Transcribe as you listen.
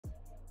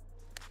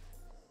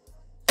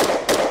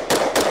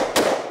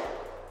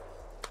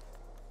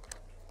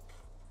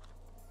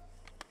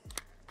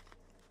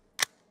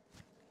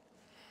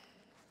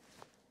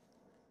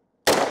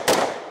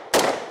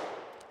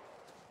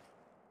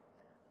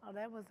Oh,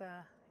 that was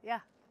yeah.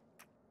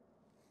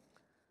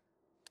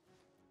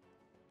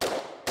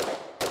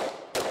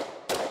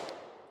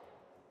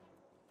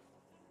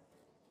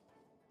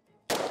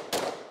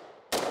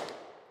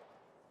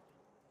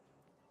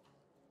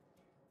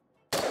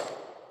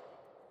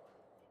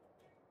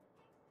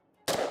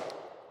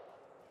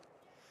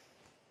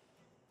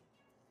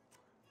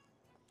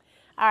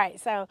 All right,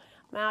 so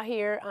I'm out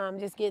here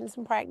just getting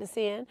some practice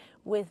in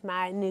with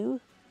my new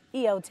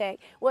EoTech.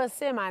 Well,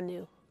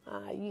 semi-new.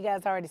 You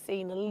guys already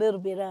seen a little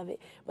bit of it,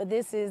 but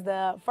this is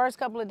the first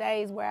couple of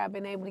days where I've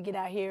been able to get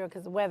out here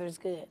because the weather's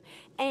good.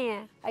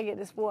 And I get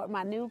to sport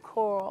my new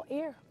coral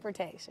ear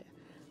protection.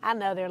 I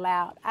know they're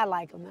loud. I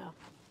like them though.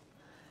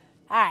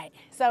 All right,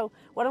 so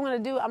what I'm gonna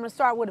do, I'm gonna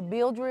start with a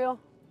bill drill,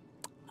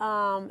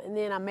 and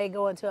then I may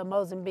go into a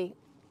Mozambique.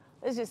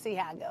 Let's just see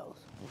how it goes.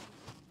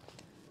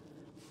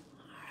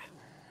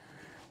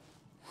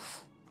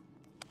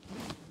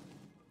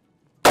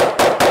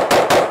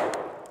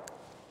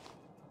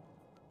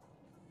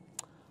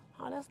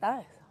 Oh, that's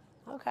nice.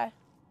 Okay.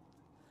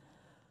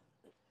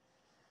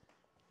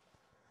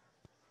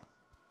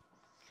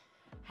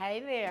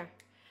 Hey there.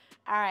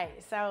 All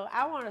right, so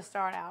I want to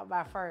start out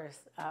by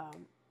first,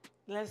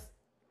 let's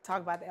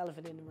talk about the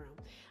elephant in the room.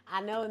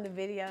 I know in the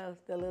video,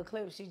 the little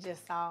clips you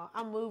just saw,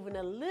 I'm moving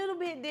a little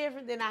bit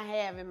different than I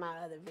have in my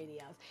other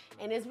videos.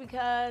 And it's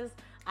because,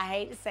 I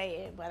hate to say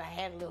it, but I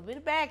had a little bit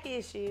of back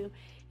issue.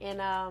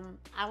 And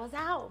I was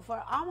out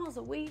for almost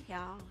a week,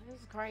 y'all. It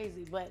was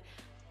crazy, but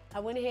I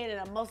went ahead and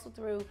I muscled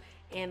through,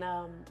 and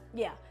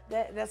yeah,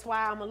 that's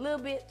why I'm a little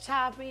bit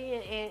choppy,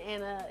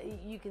 and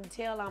you can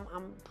tell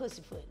I'm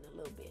pussyfooting a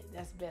little bit.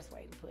 That's the best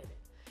way to put it.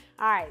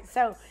 All right,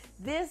 so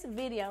this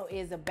video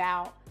is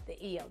about the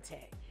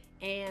EoTech,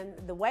 and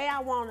the way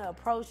I want to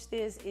approach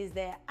this is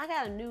that I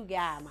got a new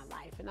guy in my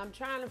life, and I'm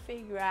trying to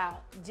figure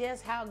out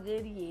just how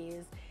good he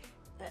is.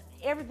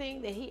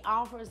 Everything that he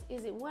offers,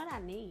 is it what I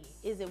need?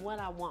 Is it what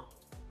I want?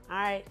 All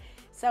right,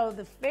 so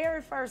the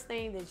very first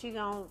thing that you're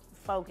going to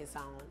focus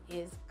on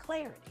is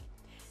clarity.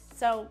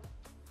 So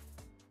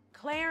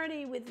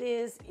clarity with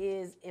this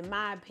is, in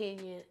my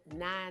opinion,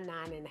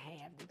 9.5.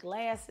 The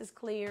glass is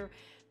clear.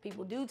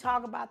 People do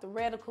talk about the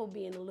reticle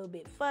being a little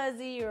bit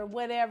fuzzy or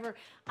whatever.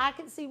 I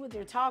can see what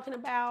they're talking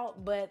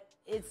about, but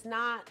it's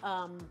not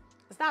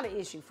an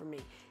issue for me,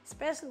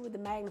 especially with the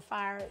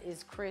magnifier.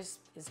 It's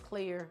crisp, it's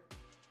clear,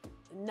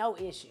 no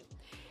issue.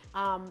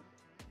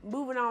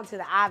 Moving on to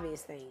the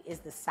obvious thing is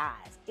the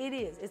size.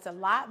 It's a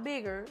lot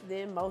bigger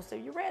than most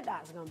of your red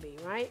dots are gonna be,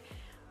 right?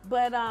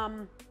 But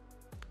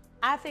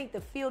I think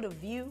the field of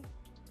view,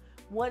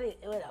 what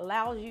it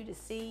allows you to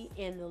see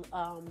in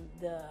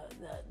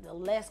the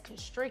less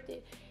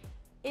constricted,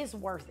 is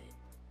worth it.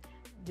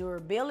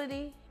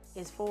 Durability,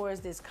 as far as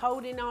this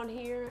coating on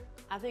here,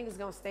 I think it's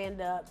gonna stand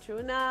up. True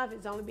enough,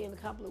 it's only been a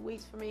couple of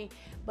weeks for me,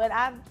 but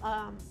I've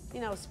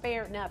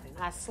spared nothing.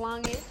 I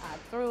slung it, I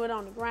threw it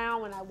on the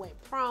ground when I went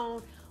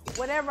prone.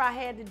 Whatever I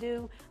had to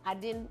do, I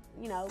didn't,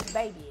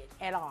 baby it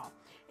at all.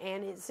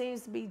 And it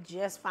seems to be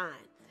just fine.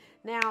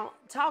 Now,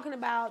 talking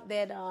about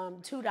that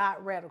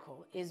 2-dot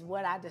reticle is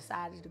what I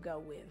decided to go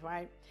with,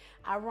 right?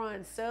 I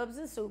run subs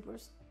and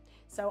supers.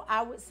 So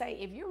I would say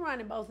if you're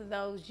running both of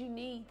those, you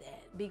need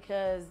that,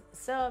 because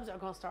subs are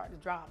gonna start to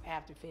drop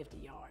after 50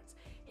 yards.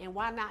 And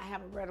why not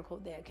have a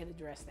reticle that can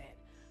address that?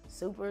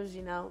 Supers,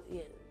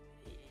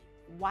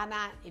 why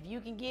not? If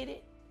you can get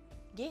it,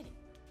 get it.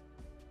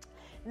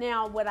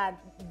 Now, what I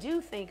do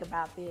think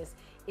about this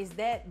is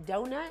that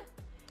donut,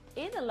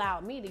 it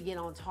allowed me to get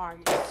on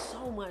target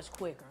so much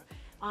quicker.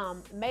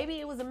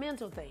 Maybe it was a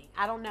mental thing,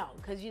 I don't know,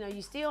 because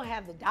you still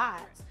have the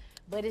dots,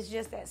 but it's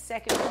just that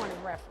second point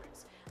of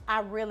reference.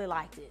 I really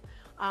liked it.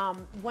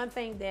 One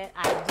thing that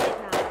I did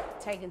not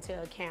take into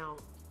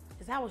account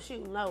is I was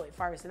shooting low at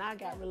first, and I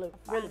got really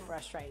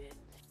frustrated.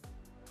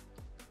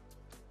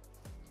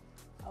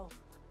 Oh,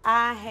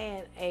 I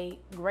had a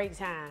great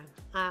time.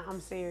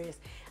 I'm serious.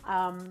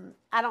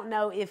 I don't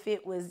know if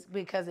it was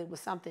because it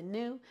was something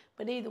new,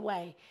 but either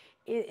way,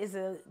 it is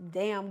a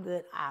damn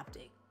good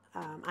optic.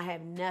 I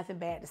have nothing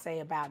bad to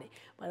say about it,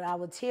 but I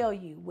will tell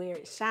you where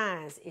it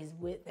shines is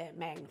with that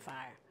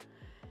magnifier.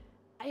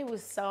 It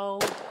was so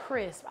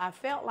crisp. I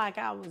felt like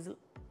I was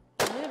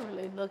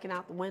literally looking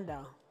out the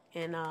window,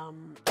 and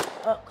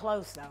up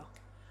close though.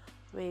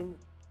 I mean,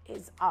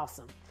 it's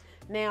awesome.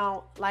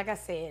 Now, like I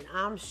said,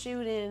 I'm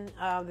shooting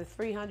the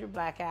 300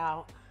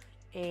 blackout,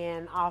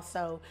 and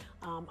also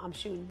I'm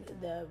shooting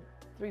the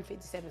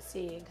 357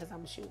 SIG because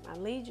I'm shooting my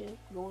Legion,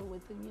 going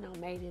with the,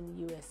 made in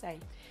the USA.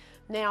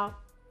 Now,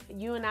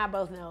 you and I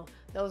both know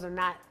those are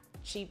not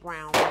cheap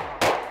rounds.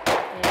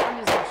 And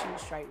I'm just gonna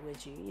shoot straight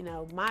with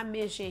you. My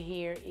mission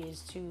here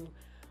is to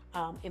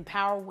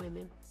empower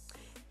women,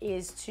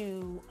 is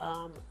to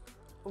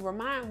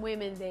remind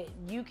women that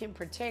you can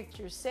protect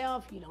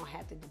yourself. You don't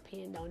have to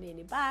depend on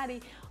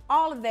anybody.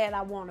 All of that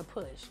I want to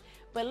push.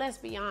 But let's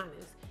be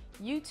honest,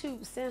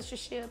 YouTube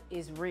censorship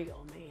is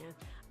real, man.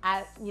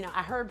 I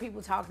heard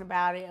people talking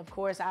about it. Of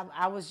course,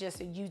 I was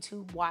just a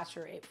YouTube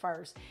watcher at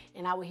first,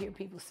 and I would hear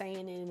people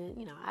saying it,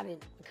 and I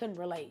couldn't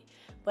relate.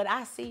 But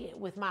I see it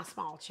with my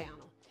small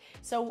channel.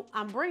 So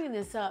I'm bringing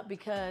this up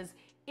because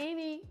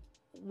any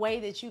way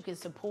that you can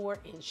support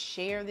and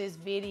share this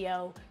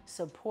video,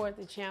 support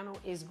the channel,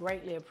 is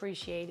greatly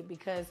appreciated,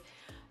 because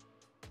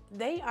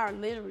they are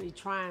literally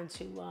trying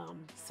to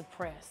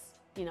suppress,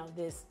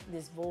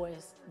 this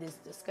voice, this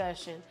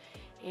discussion,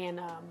 and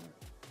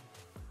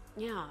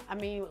yeah, I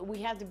mean, we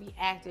have to be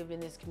active in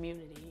this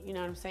community. You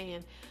know what I'm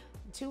saying?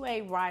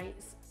 2A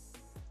rights.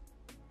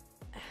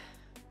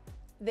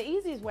 The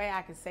easiest way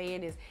I can say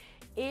it is,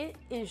 it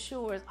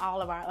ensures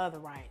all of our other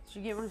rights.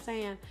 You get what I'm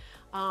saying?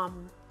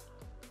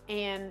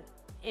 And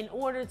in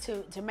order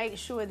to make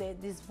sure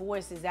that this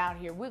voice is out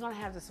here, we're gonna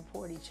have to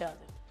support each other.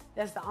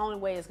 That's the only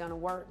way it's gonna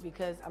work,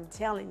 because I'm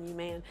telling you,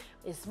 man,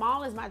 as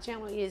small as my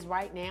channel is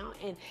right now,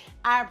 and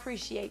I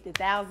appreciate the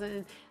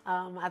 1,000,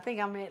 I think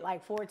I'm at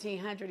like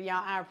 1,400 of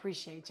y'all. I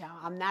appreciate y'all.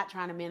 I'm not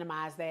trying to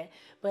minimize that,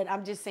 but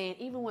I'm just saying,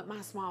 even with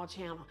my small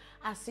channel,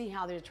 I see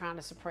how they're trying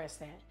to suppress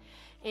that.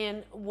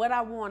 And what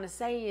I wanna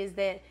say is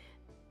that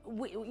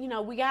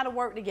we gotta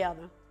work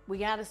together. We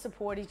gotta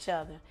support each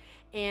other.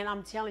 And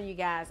I'm telling you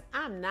guys,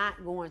 I'm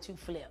not going to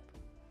flip.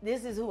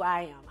 This is who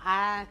I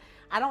am.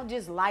 I don't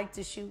just like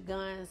to shoot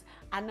guns.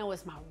 I know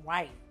it's my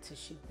right to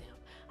shoot them.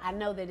 I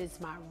know that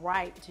it's my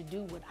right to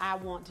do what I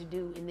want to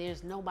do, and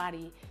there's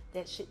nobody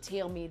that should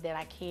tell me that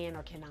I can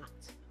or cannot,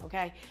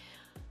 okay?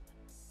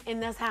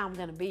 And that's how I'm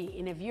gonna be.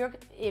 And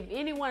if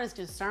anyone is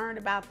concerned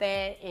about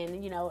that and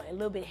a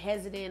little bit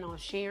hesitant on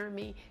sharing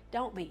me,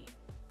 don't be.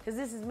 Because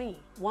this is me,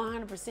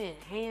 100%,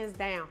 hands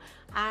down.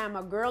 I am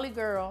a girly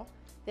girl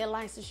that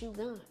likes to shoot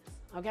guns,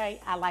 okay?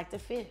 I like to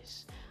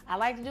fish. I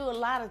like to do a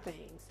lot of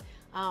things.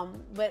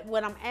 But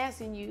what I'm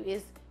asking you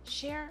is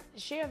share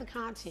the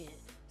content,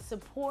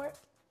 support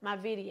my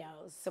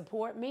videos,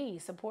 support me,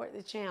 support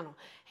the channel.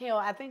 Hell,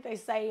 I think they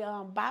say,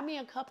 buy me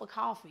a cup of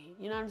coffee.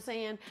 You know what I'm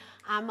saying?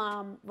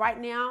 Right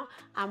now,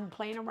 I'm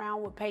playing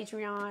around with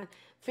Patreon,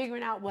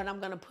 figuring out what I'm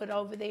gonna put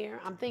over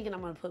there. I'm thinking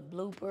I'm gonna put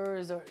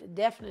bloopers, or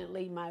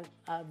definitely my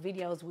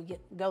videos will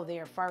go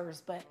there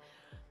first, but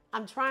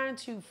I'm trying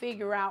to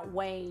figure out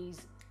ways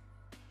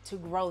to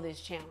grow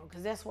this channel,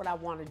 because that's what I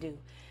want to do.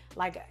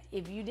 Like,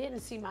 if you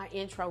didn't see my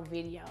intro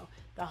video,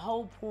 the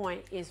whole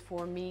point is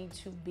for me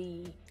to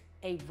be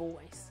a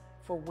voice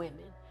for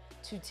women,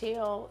 to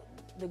tell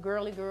the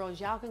girly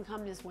girls, y'all can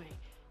come this way.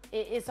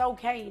 It's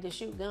okay to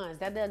shoot guns.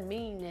 That doesn't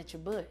mean that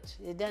you're butch.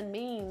 It doesn't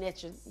mean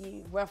that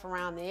you rough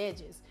around the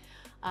edges.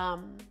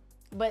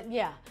 But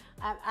yeah,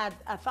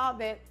 I thought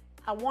that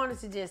I wanted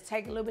to just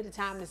take a little bit of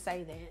time to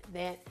say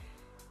that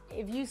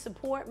if you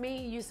support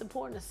me, you're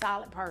supporting a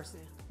solid person,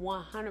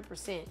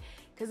 100%.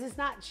 Because it's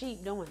not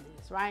cheap doing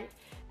this, right?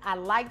 I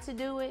like to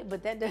do it,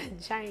 but that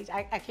doesn't change.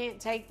 I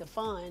can't take the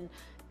fun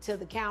to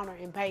the counter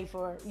and pay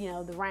for,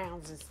 the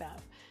rounds and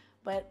stuff.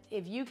 But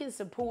if you can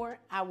support,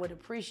 I would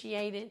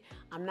appreciate it.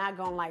 I'm not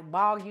gonna like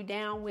bog you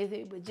down with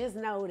it, but just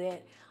know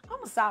that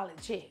I'm a solid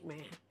chick,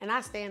 man. And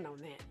I stand on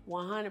that,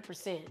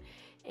 100%.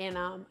 And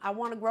I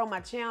wanna grow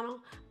my channel.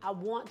 I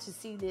want to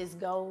see this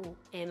go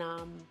and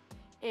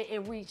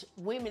reach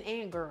women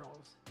and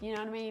girls. You know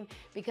what I mean?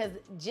 Because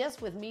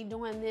just with me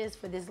doing this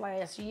for this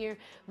last year,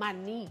 my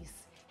niece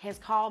has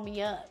called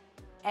me up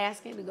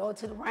asking to go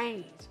to the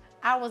range.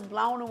 I was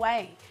blown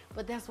away,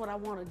 but that's what I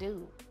want to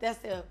do. That's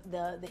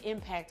the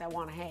impact I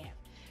want to have.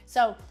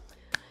 So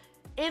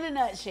in a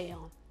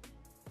nutshell,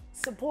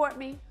 support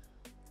me.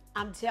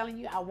 I'm telling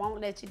you, I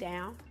won't let you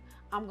down.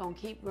 I'm going to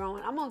keep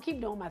growing. I'm going to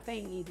keep doing my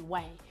thing either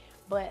way.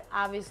 But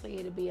obviously,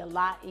 it'll be a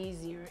lot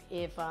easier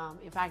if I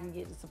can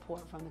get the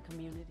support from the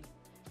community.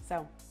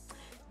 So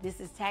this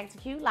is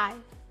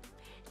TactiCuteLife,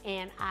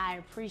 and I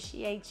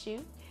appreciate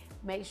you.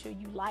 Make sure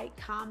you like,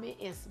 comment,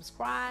 and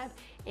subscribe,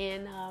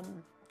 and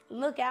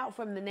look out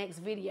from the next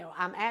video.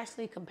 I'm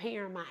actually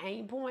comparing my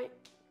Aimpoint,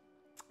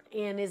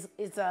 and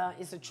it's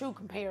a true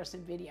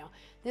comparison video.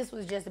 This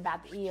was just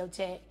about the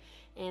EoTech,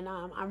 and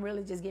I'm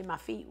really just getting my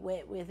feet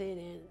wet with it,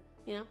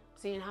 and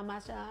seeing how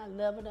much I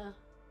love it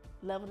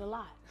a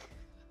lot.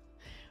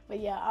 But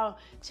yeah,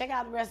 check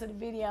out the rest of the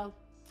video.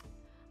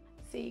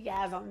 See you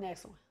guys on the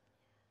next one.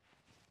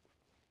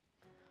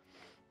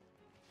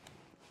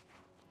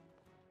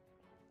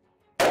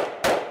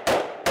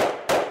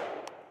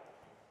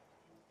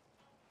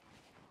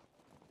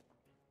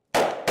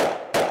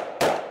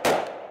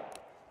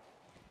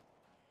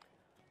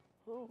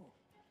 Ooh,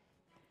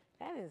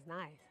 that is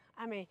nice.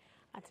 I mean,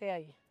 I tell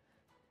you,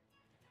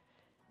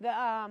 the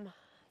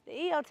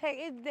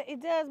EoTech,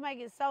 it does make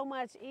it so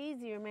much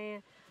easier,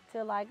 man,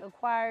 to like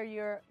acquire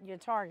your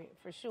target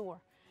for sure.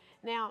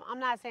 Now, I'm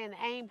not saying the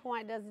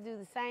Aimpoint doesn't do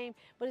the same,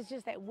 but it's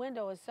just that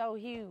window is so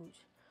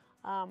huge.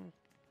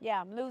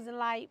 Yeah, I'm losing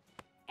light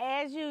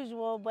as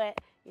usual, but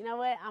you know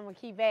what? I'm gonna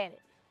keep at it.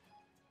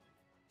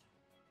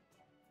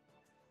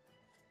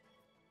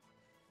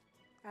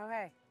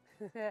 Okay.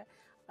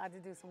 About to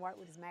do some work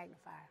with this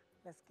magnifier.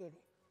 Let's get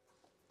it.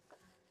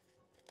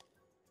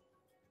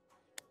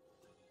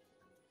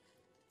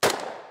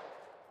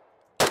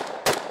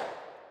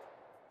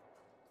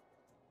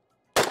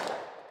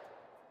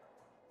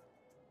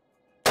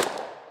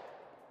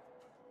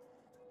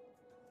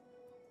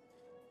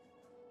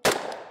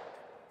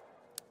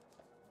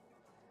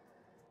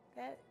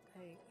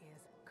 thing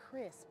is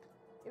crisp.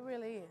 It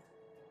really is.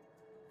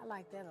 I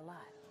like that a lot.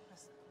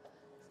 Let's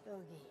go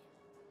again.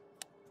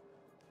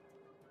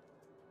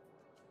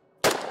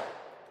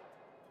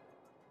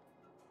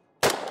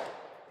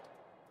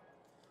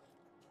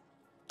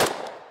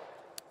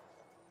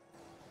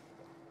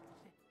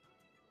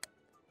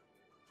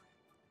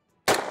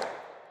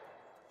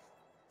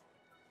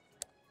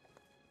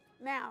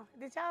 Now,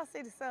 did y'all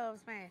see the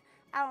subs, man?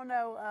 I don't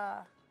know,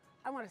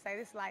 I want to say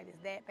this light is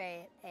that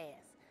bad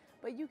ass,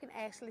 but you can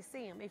actually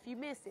see them. If you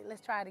missed it,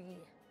 let's try it again.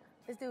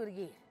 Let's do it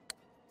again.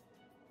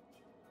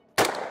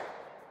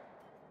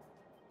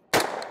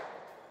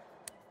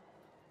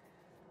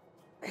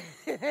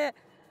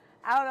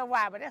 I don't know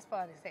why, but that's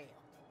fun as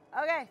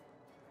hell. Okay?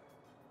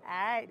 All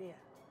right, then.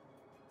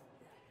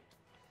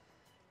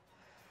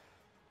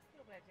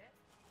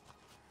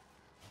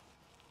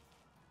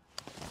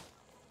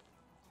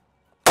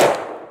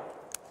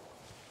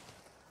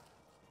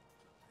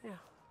 Yeah.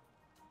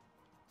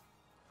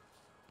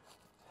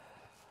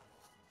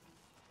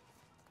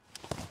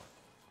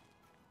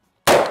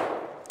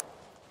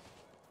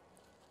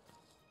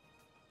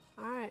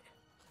 All right.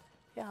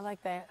 Yeah, I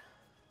like that.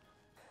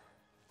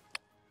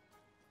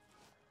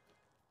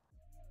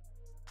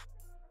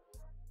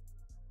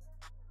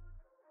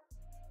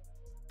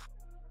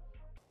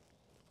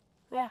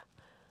 Yeah.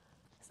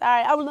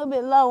 Sorry, I'm a little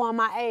bit low on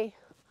my A,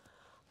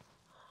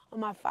 on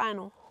my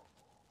final.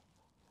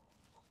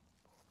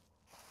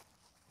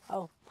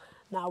 Oh,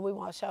 no, we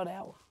won't show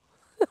that one.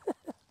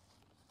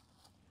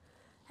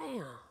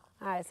 Damn.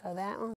 All right, so that one.